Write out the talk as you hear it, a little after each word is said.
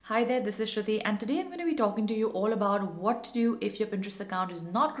Hi there, this is Shruti, and today I'm going to be talking to you all about what to do if your Pinterest account is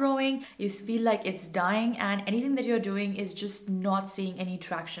not growing, you feel like it's dying, and anything that you're doing is just not seeing any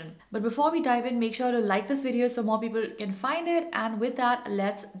traction. But before we dive in, make sure to like this video so more people can find it, and with that,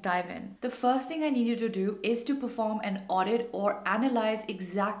 let's dive in. The first thing I need you to do is to perform an audit or analyze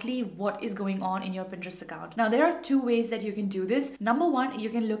exactly what is going on in your Pinterest account. Now, there are two ways that you can do this. Number one, you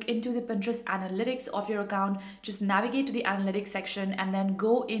can look into the Pinterest analytics of your account, just navigate to the analytics section, and then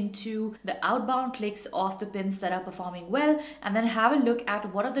go into the outbound clicks of the pins that are performing well, and then have a look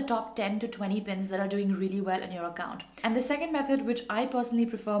at what are the top 10 to 20 pins that are doing really well in your account. And the second method, which I personally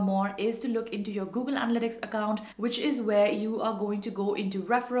prefer more, is to look into your Google Analytics account, which is where you are going to go into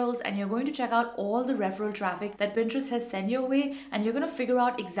referrals and you're going to check out all the referral traffic that Pinterest has sent your way, and you're going to figure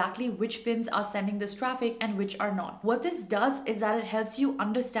out exactly which pins are sending this traffic and which are not. What this does is that it helps you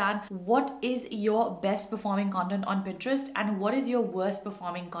understand what is your best performing content on Pinterest and what is your worst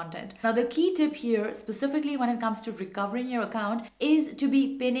performing content. Now, the key tip here, specifically when it comes to recovering your account, is to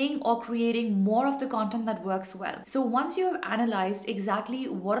be pinning or creating more of the content that works well. So once you have analyzed exactly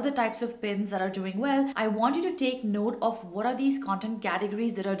what are the types of pins that are doing well, I want you to take note of what are these content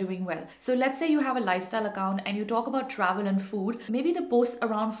categories that are doing well. So let's say you have a lifestyle account and you talk about travel and food. Maybe the posts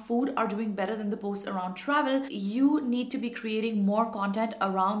around food are doing better than the posts around travel. You need to be creating more content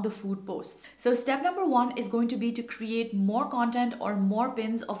around the food posts. So step number one is going to be to create more content or more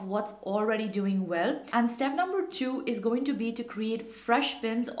pins of what's already doing well. And step number two is going to be to create fresh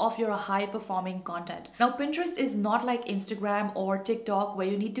pins of your high performing content. Now, Pinterest is not like Instagram or TikTok where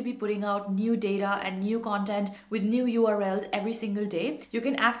you need to be putting out new data and new content with new URLs every single day. You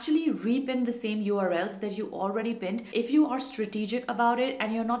can actually repin the same URLs that you already pinned if you are strategic about it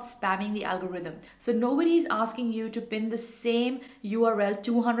and you're not spamming the algorithm. So nobody is asking you to pin the same URL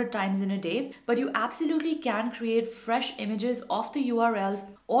 200 times in a day, but you absolutely can create fresh images of the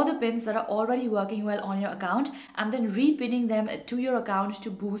URLs or the pins that are already working well on your account and then repinning them to your account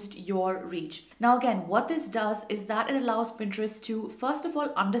to boost your reach. Now, again, what this does is that it allows Pinterest to, first of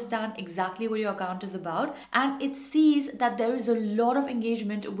all, understand exactly what your account is about, and it sees that there is a lot of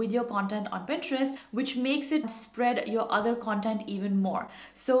engagement with your content on Pinterest, which makes it spread your other content even more.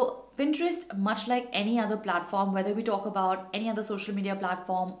 So Pinterest, much like any other platform, whether we talk about any other social media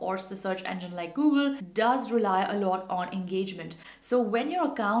platform or the search engine like Google, does rely a lot on engagement. So when your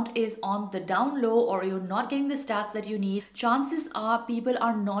account is on the down low or you're not getting the stats that you need, chances are people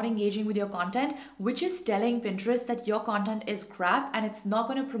are not engaging with your content, which is telling Pinterest that your content is crap and it's not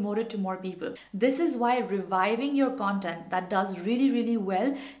going to promote it to more people. This is why reviving your content that does really, really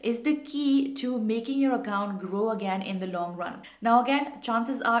well is the key to making your account grow again in the long run. Now, again,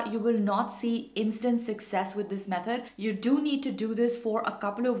 chances are you will not see instant success with this method. You do need to do this for a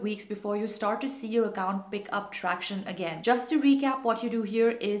couple of weeks before you start to see your account pick up traction again. Just to recap, what you do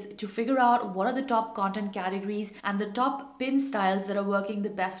here is to figure out what are the top content categories and the top pin styles that are working the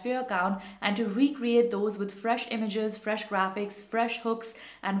best for your account, and to recreate those with fresh images, fresh graphics, fresh hooks,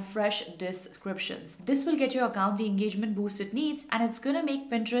 and fresh descriptions. This will get your account the engagement boost it needs, and it's going to make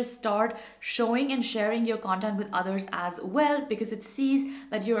Pinterest start showing and sharing your content with others as well, because it sees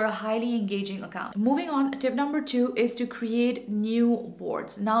that you're a highly engaging account. Moving on, tip number two is to create new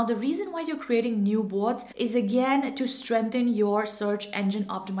boards. Now, the reason why you're creating new boards is again to strengthen your search engine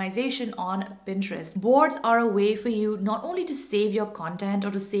optimization on Pinterest. Boards are a way for you not only to save your content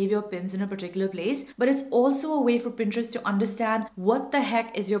or to save your pins in a particular place, but it's also a way for Pinterest to understand what the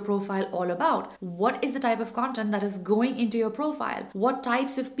heck is your profile all about. What is the type of content that is going into your profile? What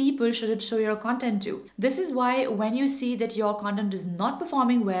types of people should it show your content to? This is why when you see that your content is not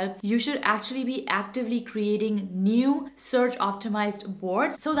performing well, you should actually be actively creating new search optimized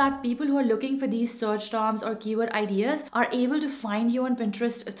boards so that people who are looking for these search terms or keyword ideas are able to find you on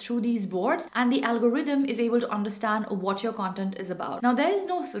Pinterest through these boards, and the algorithm is able to understand what your content is about. Now, there is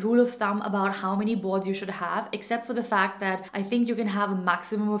no rule of thumb about how many boards you should have, except for the fact that I think you can have a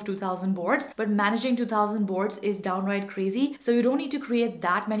maximum of 2,000 boards, but managing 2,000 boards is downright crazy. So you don't need to create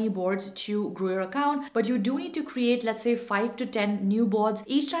that many boards to grow your account, but you do need to create, let's say, 5 to 10 new boards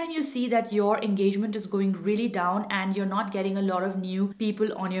each time you see that your engagement is going really down and you're not getting a lot of new people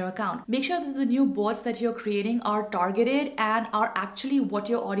on your account. Make sure that the new boards that you're creating are targeted and are actually what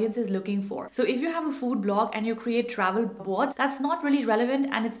your audience is looking for. So if you have a food blog and you create travel boards, that's not really relevant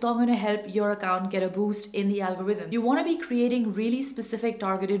and it's not going to help your account get a boost in the algorithm. You want to be creating really specific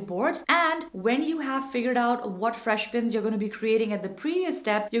targeted boards, and when you have figured out what fresh pins you're going to be creating at the previous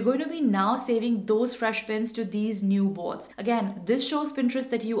step, you're going to be now saving those fresh pins to these new boards. Again, this shows Pinterest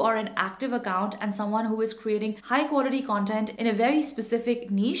that you are an active account and someone who is creating high quality content in a very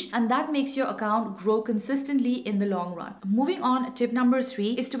specific niche, and that makes your account grow consistently in the long run. Moving on, tip number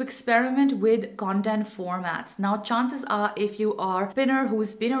 3 is to experiment with content formats. Now, chances are if you are a pinner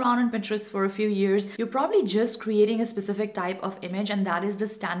who's been around on Pinterest for a few years, you're probably just creating a specific type of image, and that is the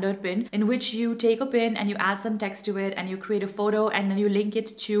standard pin, in which you take a pin and you add some text to it and you create a photo and then you link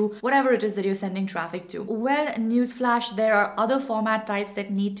it to whatever it is that you're sending traffic to. Well, newsflash, there are other format types that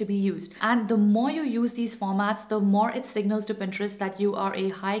need to be used. And the more you use these formats, the more it signals to Pinterest that you are a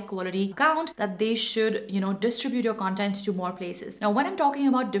high quality account, that they should, distribute your content to more places. Now, when I'm talking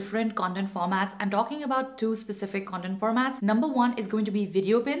about different content formats, I'm talking about 2 specific content formats. Number 1 is going to be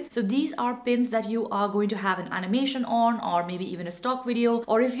video pins. So these are pins that you are going to have an animation on, or maybe even a stock video,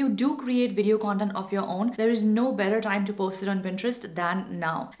 or if you do create video content of your own, there is no better time to post it on Pinterest than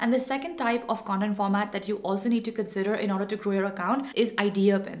now. And the second type of content format that you also need to consider in order to grow your account is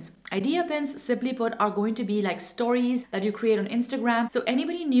idea pins. Idea pins, simply put, are going to be like stories that you create on Instagram. So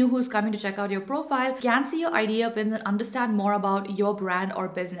anybody new who's coming to check out your profile can see your idea pins and understand more about your brand or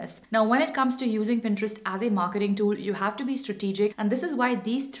business. Now, when it comes to using Pinterest as a marketing tool, you have to be strategic. And this is why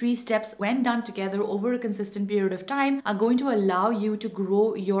these 3 steps, when done together over a consistent period of time, are going to allow you to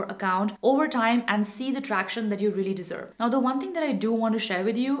grow your account over time and see the traction that you really deserve. Now, the one thing that I do want to share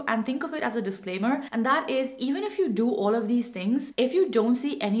with you, and think of it as a disclaimer, and that is, even if you do all of these things, if you don't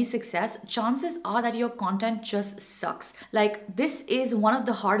see any success, chances are that your content just sucks. Like, this is one of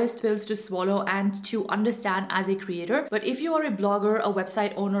the hardest pills to swallow and to understand as a creator. But if you are a blogger, a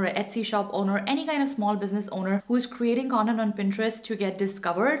website owner, an Etsy shop owner, any kind of small business owner who is creating content on Pinterest to get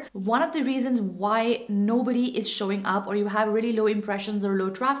discovered, one of the reasons why nobody is showing up or you have really low impressions or low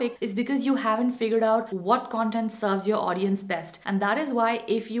traffic is because you haven't figured out what content serves your audience best. And that is why,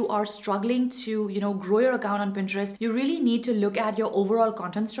 if you are struggling to, grow your account on Pinterest, you really need to look at your overall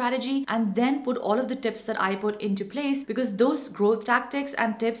content strategy and then put all of the tips that I put into place, because those growth tactics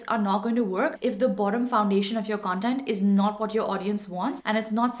and tips are not going to work if the bottom foundation of your content is not what your audience wants and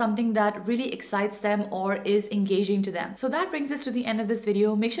it's not something that really excites them or is engaging to them. So that brings us to the end of this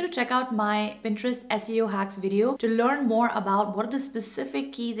video. Make sure to check out my Pinterest SEO hacks video to learn more about what are the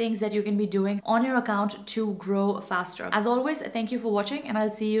specific key things that you can be doing on your account to grow faster. As always, thank you for watching, and I'll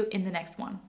see you in the next one.